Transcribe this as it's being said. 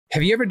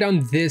Have you ever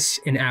done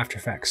this in After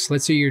Effects?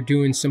 Let's say you're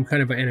doing some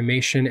kind of an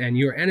animation and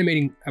you're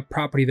animating a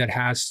property that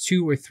has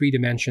 2 or 3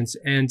 dimensions,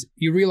 and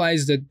you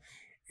realize that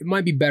it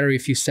might be better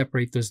if you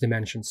separate those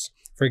dimensions.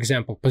 For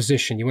example,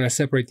 position. You want to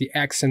separate the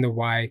X and the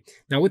Y.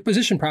 Now with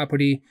position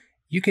property,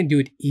 you can do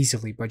it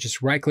easily by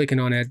just right-clicking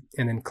on it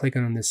and then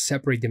clicking on the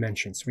separate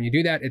dimensions. When you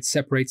do that, it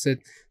separates it.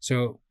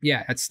 So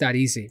yeah, it's that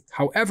easy.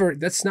 However,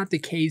 that's not the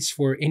case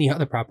for any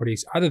other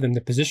properties other than the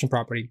position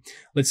property.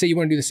 Let's say you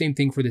want to do the same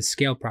thing for the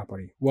scale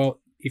property. Well,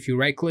 if you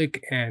right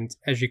click, and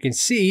as you can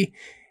see,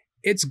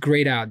 it's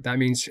grayed out. That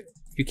means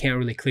you can't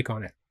really click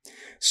on it.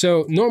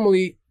 So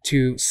normally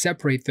to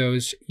separate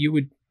those, you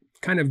would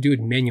kind of do it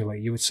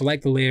manually. You would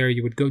select the layer,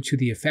 you would go to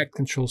the effect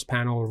controls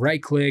panel,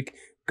 right click,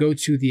 go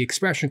to the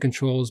expression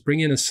controls,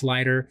 bring in a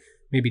slider,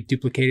 maybe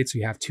duplicate it so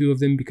you have 2 of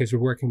them because we're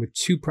working with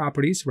 2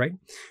 properties, right?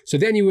 So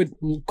then you would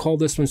call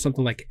this one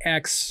something like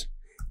X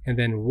and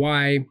then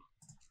Y.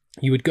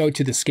 You would go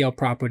to the scale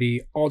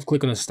property, alt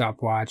click on a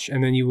stopwatch,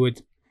 and then you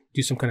would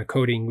do some kind of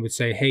coding. You would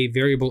say, hey,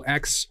 variable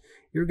X,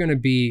 you're going to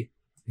be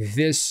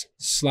this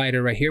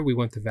slider right here. We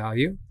want the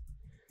value.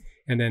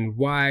 And then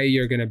Y,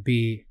 you're going to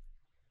be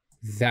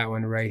that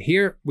one right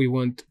here. We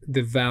want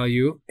the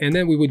value. And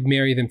then we would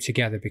marry them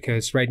together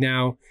because right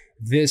now,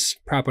 this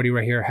property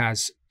right here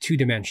has 2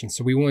 dimensions.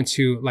 So we want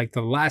to, like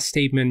the last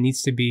statement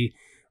needs to be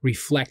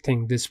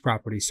reflecting this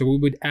property. So we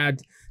would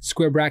add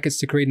square brackets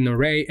to create an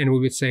array, and we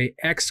would say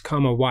X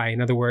comma Y.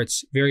 In other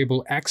words,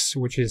 variable X,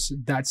 which is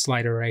that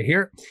slider right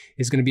here,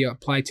 is going to be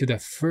applied to the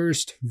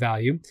first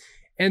value.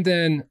 And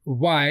then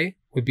Y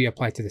would be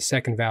applied to the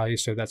second value.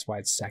 So that's why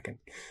it's second.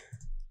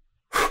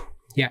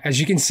 Yeah, as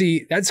you can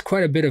see, that's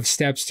quite a bit of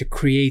steps to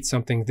create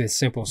something this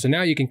simple. So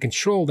now you can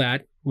control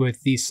that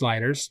with these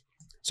sliders.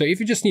 So if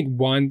you just need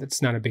one,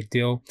 that's not a big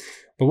deal.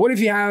 But what if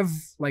you have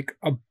like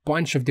a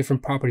bunch of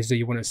different properties that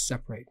you want to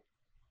separate?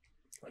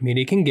 I mean,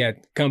 it can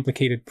get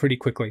complicated pretty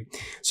quickly.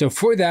 So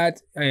for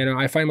that,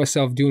 I find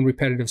myself doing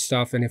repetitive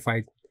stuff. And if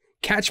I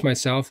catch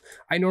myself,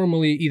 I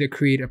normally either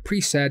create a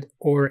preset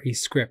or a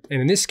script.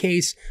 And in this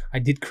case, I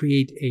did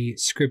create a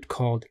script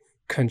called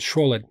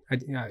Control It.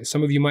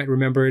 Some of you might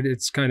remember it.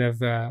 It's kind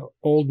of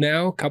old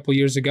now, a couple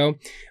years ago.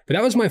 But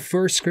that was my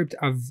first script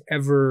I've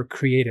ever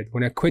created.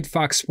 When I quit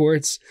Fox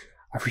Sports,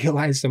 I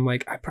realized I'm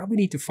like, I probably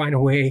need to find a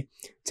way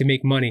to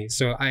make money.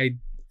 So I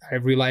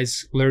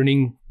realized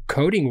learning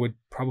coding would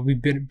probably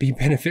be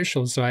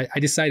beneficial. So I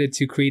decided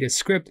to create a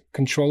script,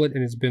 Control It,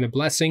 and it's been a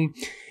blessing.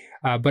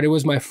 But it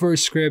was my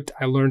first script.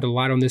 I learned a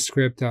lot on this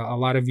script. A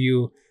lot of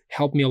you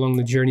helped me along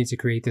the journey to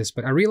create this,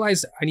 but I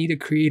realized I need to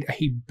create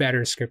a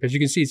better script. As you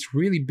can see, it's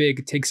really big.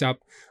 It takes up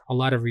a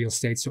lot of real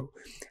estate. So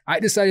I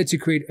decided to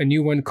create a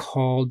new one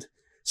called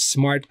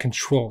Smart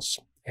Controls.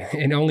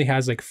 It only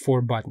has like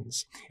 4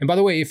 buttons. And by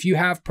the way, if you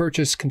have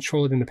purchased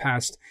Control It in the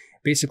past,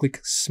 basically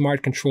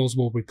Smart Controls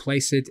will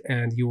replace it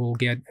and you will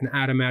get an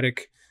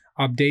automatic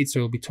update. So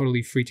it'll be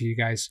totally free to you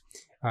guys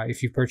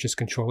if you purchase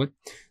Control It.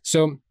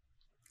 So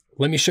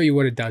let me show you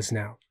what it does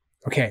now.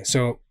 Okay,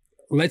 so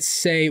let's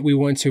say we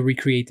want to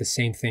recreate the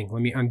same thing.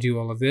 Let me undo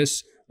all of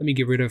this. Let me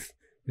get rid of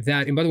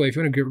that. And by the way, if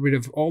you want to get rid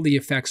of all the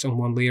effects on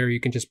one layer,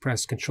 you can just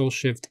press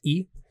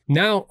Control-Shift-E.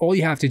 Now, all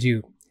you have to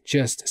do,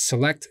 just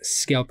select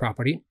scale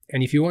property.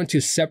 And if you want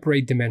to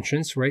separate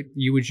dimensions, right,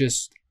 you would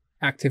just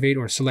activate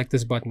or select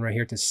this button right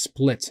here to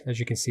split. As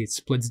you can see, it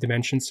splits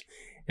dimensions.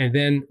 And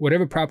then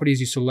whatever properties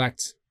you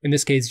select, in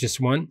this case, just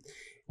one,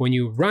 when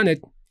you run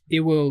it,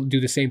 it will do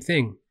the same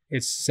thing.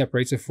 It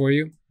separates it for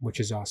you, which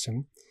is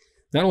awesome.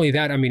 Not only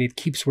that, I mean, it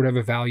keeps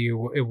whatever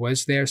value it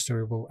was there, so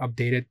it will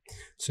update it.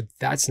 So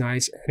that's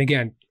nice. And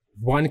again,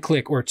 1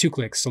 click or 2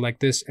 clicks, select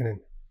this, and then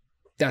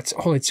that's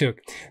all it took.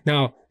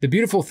 Now, the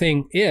beautiful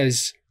thing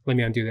is, let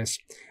me undo this.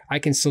 I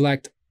can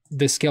select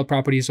the scale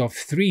properties of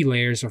 3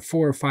 layers or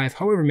 4 or 5,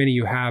 however many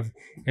you have.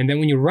 And then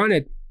when you run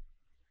it,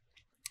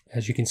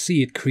 as you can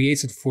see, it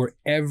creates it for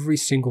every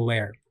single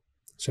layer.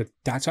 So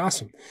that's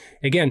awesome.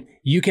 Again,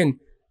 you can,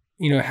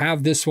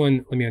 have this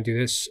one. Let me undo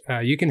this.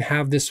 You can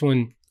have this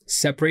one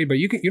separate, but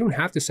you don't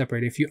have to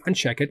separate. If you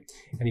uncheck it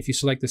and if you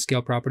select the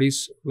scale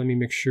properties, let me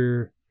make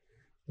sure.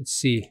 Let's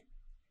see.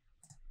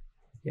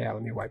 Yeah,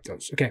 let me wipe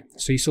those. Okay,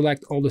 so you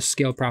select all the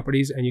scale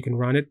properties and you can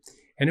run it.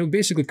 And it will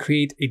basically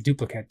create a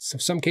duplicate. So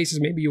some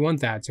cases, maybe you want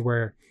that to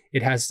where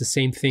it has the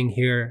same thing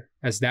here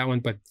as that one,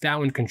 but that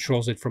one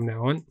controls it from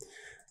now on.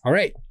 All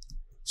right,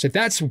 so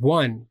that's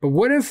one. But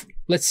what if,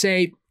 let's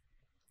say,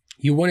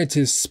 you wanted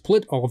to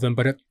split all of them,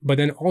 but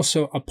then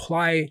also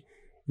apply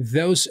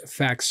those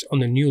effects on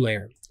the new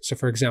layer. So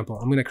for example,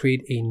 I'm going to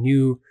create a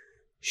new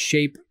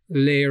shape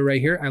layer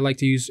right here. I like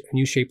to use a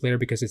new shape layer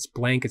because it's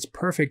blank. It's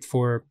perfect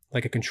for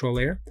like a control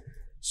layer.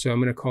 So I'm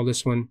going to call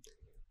this one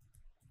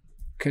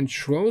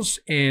Controls.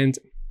 And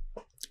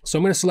so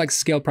I'm going to select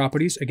scale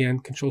properties. Again,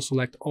 Control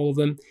select all of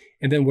them.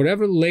 And then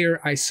whatever layer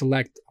I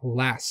select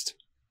last,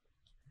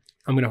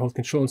 I'm going to hold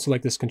Control and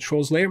select this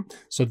Controls layer.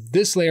 So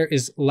this layer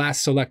is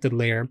last selected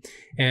layer.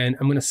 And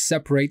I'm going to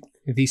separate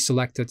these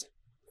selected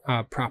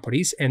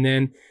properties. And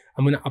then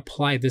I'm going to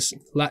apply this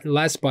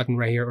last button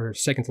right here, or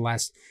second to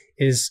last,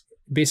 is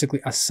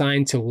basically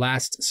assign to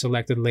last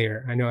selected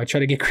layer. I know I try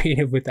to get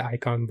creative with the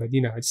icon, but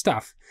you know, it's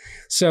tough.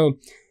 So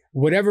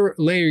whatever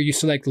layer you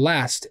select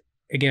last,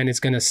 again, it's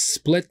going to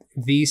split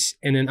these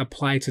and then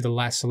apply to the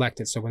last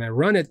selected. So when I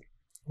run it,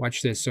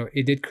 watch this. So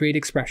it did create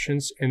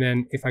expressions. And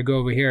then if I go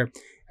over here,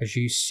 as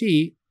you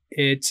see,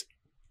 it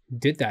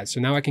did that. So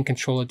now I can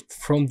control it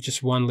from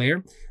just one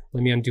layer.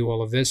 Let me undo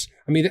all of this.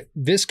 I mean,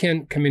 this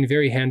can come in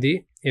very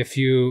handy if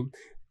you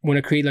want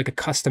to create like a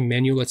custom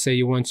menu. Let's say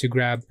you want to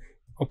grab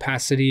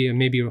opacity and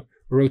maybe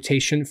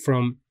rotation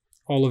from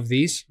all of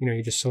these. You know,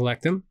 you just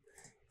select them.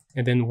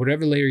 And then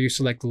whatever layer you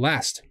select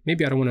last,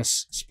 maybe I don't want to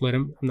split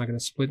them. I'm not going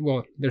to split.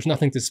 Well, there's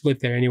nothing to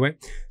split there anyway.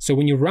 So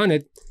when you run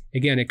it,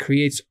 again, it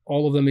creates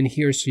all of them in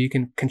here so you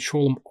can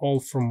control them all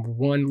from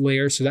one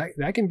layer. So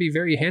that can be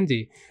very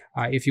handy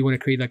if you want to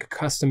create like a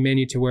custom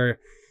menu to where,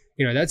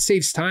 you know, that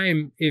saves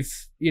time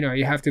if, you know,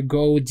 you have to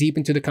go deep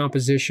into the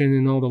composition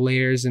and all the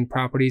layers and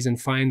properties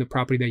and find the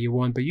property that you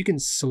want. But you can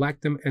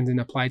select them and then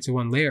apply to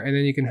one layer. And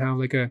then you can have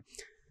like a,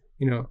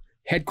 you know,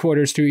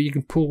 headquarters to you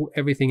can pull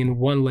everything in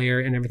one layer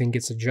and everything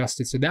gets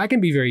adjusted. So that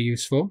can be very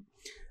useful.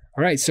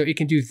 All right, so it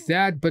can do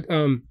that. But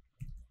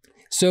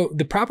so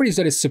the properties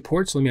that it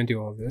supports, let me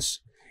undo all of this.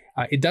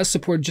 It does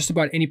support just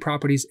about any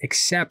properties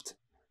except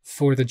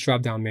for the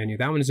drop-down menu.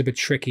 That one is a bit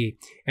tricky.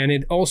 And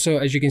it also,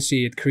 as you can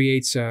see, it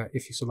creates,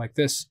 if you select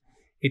this,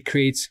 it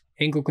creates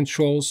angle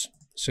controls.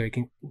 So it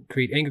can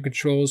create angle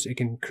controls. It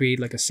can create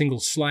like a single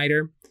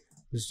slider.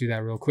 Let's do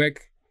that real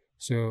quick.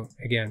 So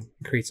again,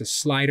 it creates a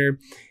slider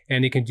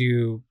and it can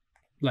do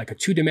like a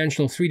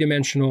 2-dimensional,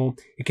 3-dimensional.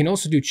 It can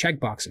also do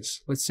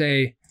checkboxes. Let's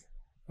say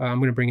I'm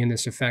going to bring in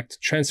this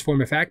effect,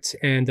 transform effect,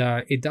 and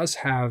it does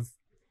have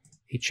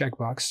a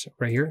checkbox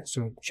right here.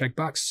 So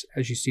checkbox,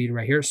 as you see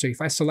right here. So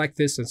if I select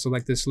this and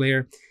select this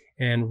layer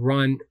and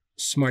run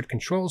smart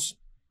controls,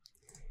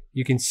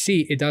 you can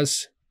see it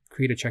does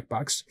create a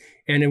checkbox.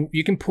 And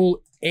you can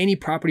pull any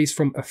properties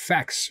from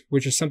effects,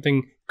 which is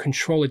something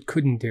Control It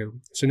couldn't do.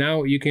 So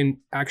now you can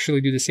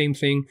actually do the same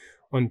thing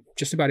on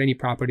just about any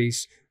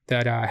properties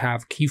that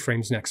have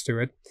keyframes next to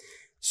it.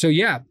 So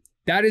yeah,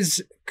 that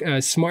is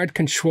smart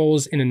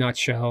controls in a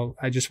nutshell.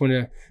 I just want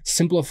to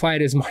simplify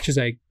it as much as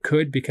I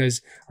could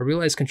because I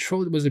realized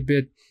Control It was a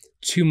bit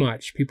too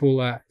much.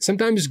 People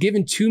sometimes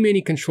given too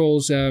many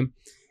controls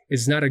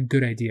is not a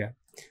good idea.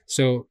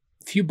 So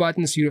few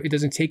buttons, it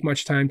doesn't take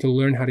much time to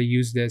learn how to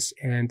use this,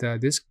 and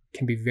this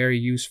can be very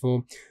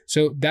useful.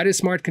 So that is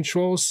smart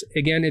controls.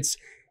 Again, it's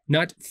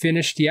not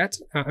finished yet.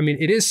 I mean,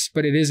 it is,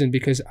 but it isn't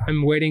because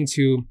I'm waiting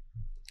to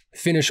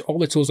finish all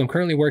the tools. I'm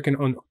currently working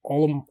on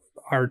all of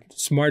our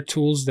smart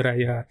tools that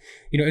I,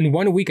 in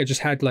 1 week, I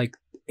just had like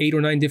 8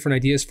 or 9 different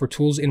ideas for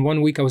tools. In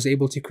 1 week, I was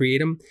able to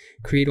create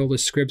all the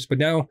scripts. But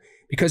now,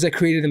 because I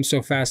created them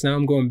so fast, now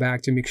I'm going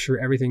back to make sure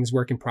everything's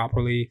working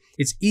properly.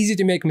 It's easy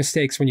to make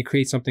mistakes when you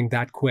create something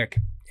that quick.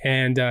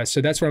 And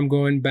so that's where I'm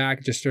going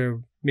back just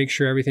to make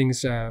sure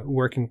everything's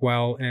working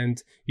well.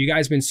 And you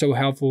guys have been so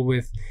helpful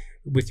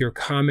with your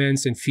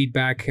comments and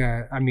feedback.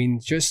 I mean,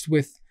 just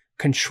with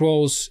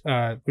controls,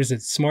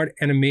 Smart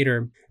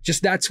Animator,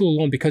 just that tool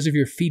alone, because of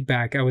your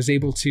feedback, I was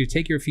able to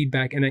take your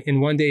feedback and in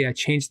one day I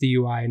changed the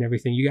UI and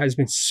everything. You guys have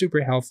been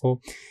super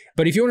helpful.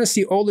 But if you want to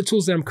see all the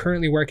tools that I'm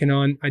currently working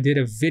on, I did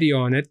a video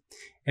on it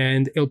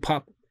and it'll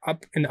pop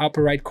up in the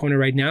upper right corner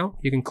right now.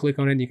 You can click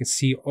on it and you can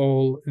see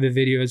all the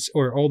videos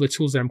or all the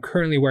tools that I'm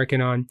currently working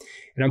on.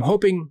 And I'm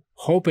hoping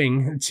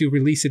to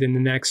release it in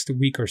the next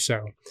week or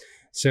so.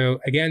 So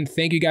again,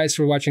 thank you guys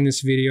for watching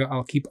this video.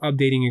 I'll keep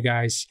updating you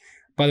guys.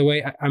 By the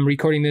way, I'm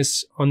recording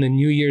this on the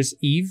New Year's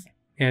Eve,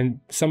 and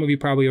some of you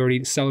probably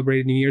already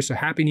celebrated New Year, so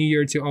Happy New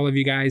Year to all of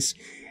you guys.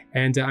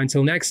 And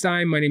until next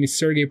time, my name is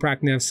Sergey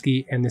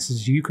Praknevsky, and this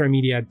is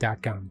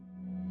Ukramedia.com.